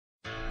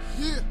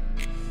Yeah,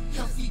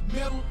 heavy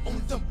metal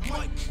on the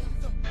mic.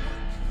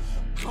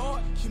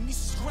 God, give me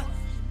strength.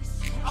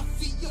 I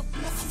feel your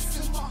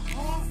blessings in my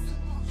heart.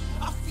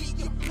 I feel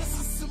your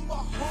blessings in my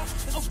heart.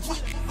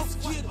 Let's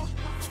get it.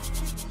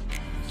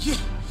 Yeah,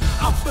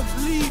 I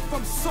believe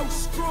I'm so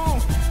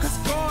strong, cause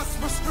God's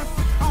my strength.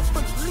 I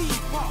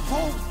believe I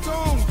hold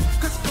on,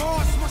 cause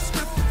God's my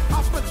strength.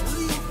 I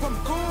believe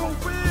I'm going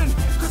to win,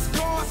 cause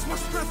God's my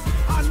strength.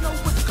 I know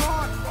with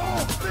God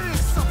all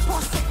things are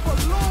possible,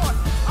 Lord.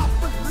 I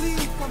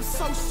believe I'm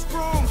so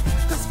strong,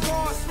 cause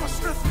God's my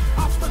strength.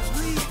 I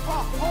believe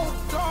I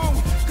hold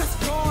on, cause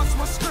God's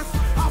my strength.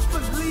 I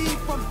believe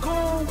I'm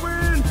going to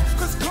win,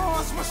 cause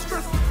God's my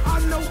strength.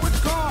 I know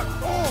with God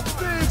all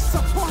things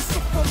are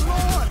possible,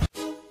 Lord.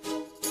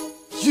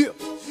 Yeah,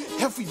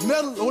 heavy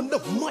metal on the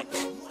mic.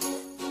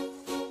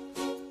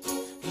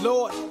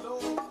 Lord,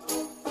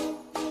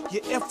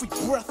 yeah, every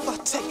breath I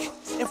take,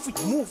 every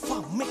move I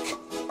make,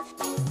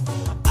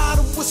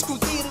 Adam was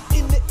created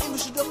in the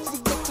image of the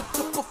creator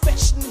to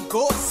perfection in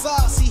God's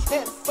eyes. He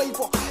had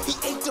favor, he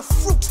ate the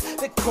fruit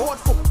that God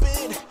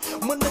forbid.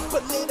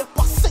 Manipulated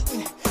by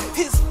Satan,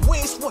 his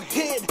ways were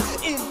hid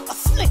in a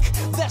snake,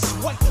 that's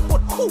right.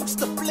 But who's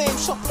to blame?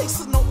 Shall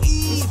places no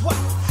Eve,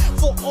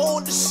 for all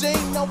the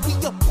shame, now we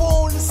are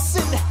born in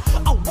sin.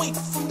 Away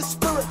from the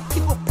spirit,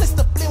 people place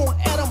the blame on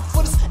Adam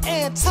for this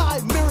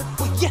anti-merit.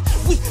 But yet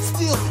we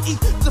still eat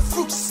the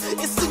fruits.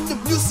 It's in the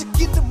music,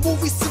 in the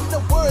movies, in the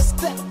words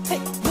that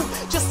take root.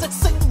 Just like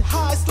Satan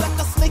hides like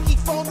a snake, he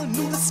found a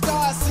new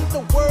disguise. In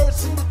the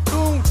words, in the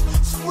tunes,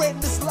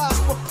 spreading his lies.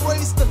 But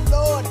praise the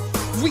Lord,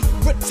 we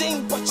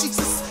redeemed by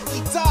Jesus.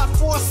 He died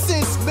for our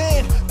sins,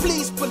 man,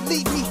 please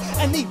believe me.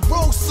 And he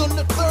rose on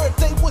the third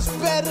day, was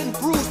battered and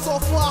bruised. All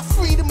for our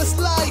freedom is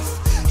life,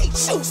 he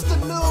chose to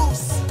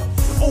lose.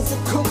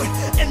 Overcoming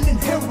and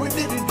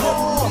inherited it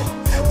all.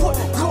 Put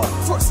God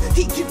first,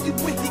 he give you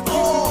with it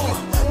all.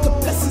 The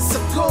blessings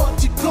of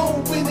God, you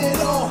gon' win it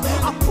all.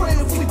 I pray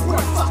every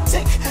breath I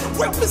take,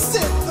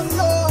 represent the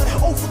Lord.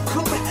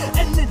 Overcoming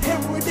and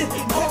inherited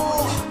it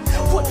all.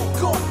 Put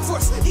God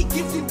first, he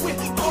give you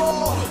with it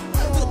all.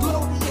 The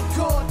glory of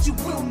God, you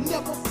will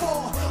never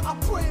fall. I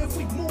pray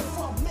every move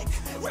I make,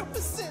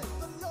 represent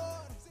the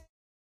Lord.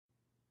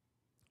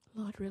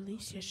 Lord,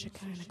 release your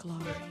Shekinah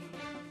glory.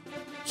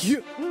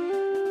 Yeah,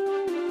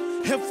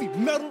 heavy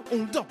metal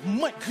on the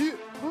mic.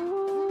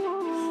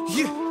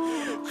 Yeah,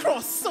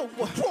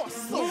 crossover,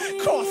 crossover.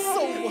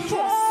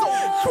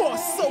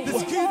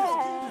 Let's get it.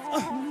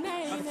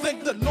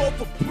 Thank the Lord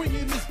for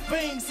bringing his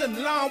veins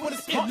in line with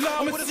his heart.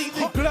 I'm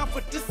seething blood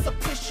for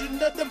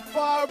dissipation of them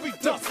fiery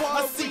dust.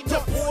 I see the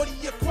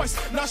body of Christ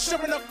now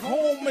sharing up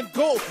home and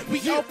gold.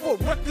 We out for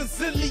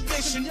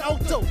reconciliation,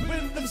 out to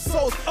win them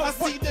souls. I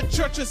see the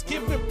churches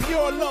giving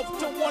pure love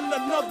to one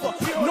another.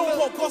 No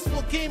more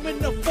gospel game in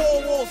the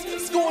four walls,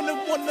 scorning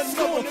one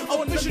another.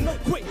 A vision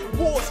of great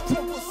wars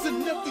crumbles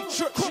in every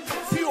church.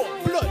 Pure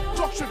blood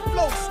doctrine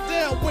flows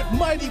down with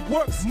mighty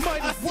works.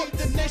 I see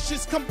the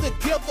nations come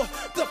together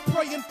to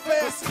pray and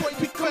fast,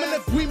 we come in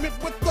agreement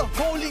with the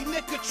holy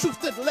naked truth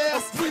that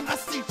lasts. I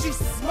see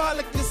Jesus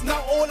smiling cause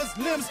now all his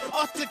limbs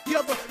are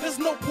together. There's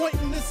no point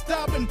in this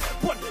stopping,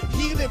 but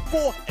healing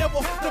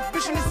forever. The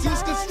vision is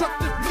used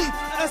constructively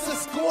as a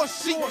score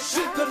sheet.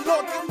 The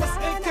Lord give us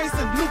AKs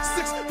in Luke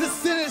 6, the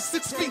sin is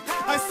 6 feet.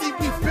 I see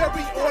we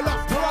bury all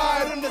our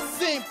pride in the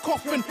same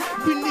coffin.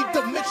 We need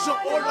to make sure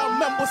all our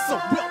members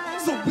are well,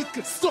 so we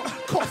can start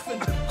coughing.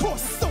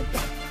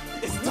 Crossover,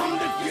 it's time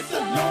to get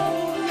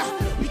along.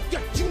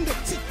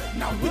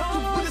 Now we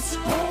can win it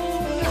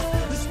strong.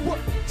 Let's work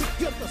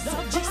together so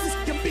Jesus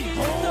can be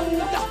whole.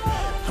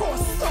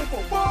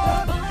 Crossover,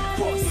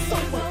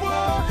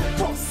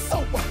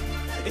 crossover.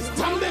 It's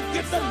time to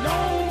get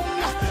along.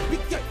 We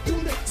got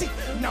unity.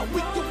 Now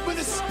we can win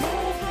it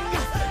strong.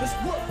 Let's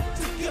work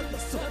together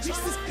so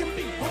Jesus can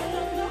be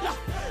whole.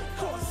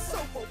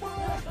 Crossover.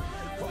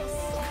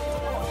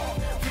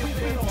 We've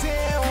been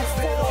down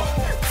for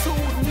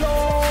too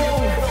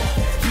long.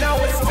 Now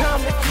it's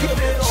time to give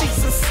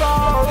Jesus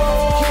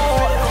sorrow.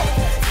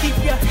 Keep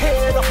your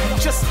head up,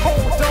 just hold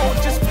on,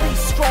 just be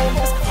strong,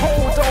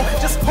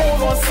 just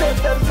hold on, said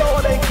the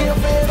Lord and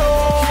give it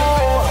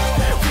all.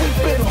 We've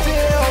been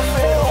down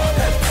for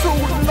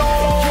too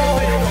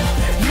long.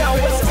 Now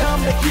it's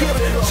time to give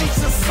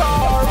Jesus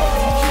sorrow.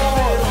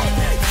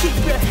 Keep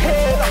your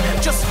head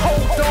up, just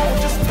hold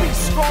on, just be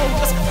strong,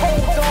 just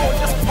hold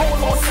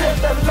on, said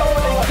the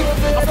Lord and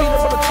give it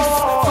all.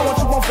 I want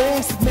you on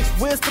veins,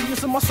 mixed wisdom,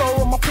 using my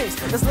soul and my pace.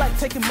 It's like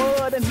taking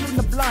mud and heating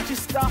the blind.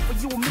 Jesus died for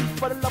you and me,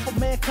 for the love of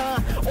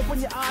mankind. Open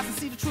your eyes and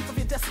see the truth of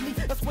your destiny.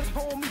 That's what's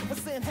wrong me, but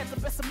sin had the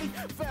best of me.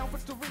 Found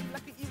victory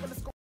like an eagle.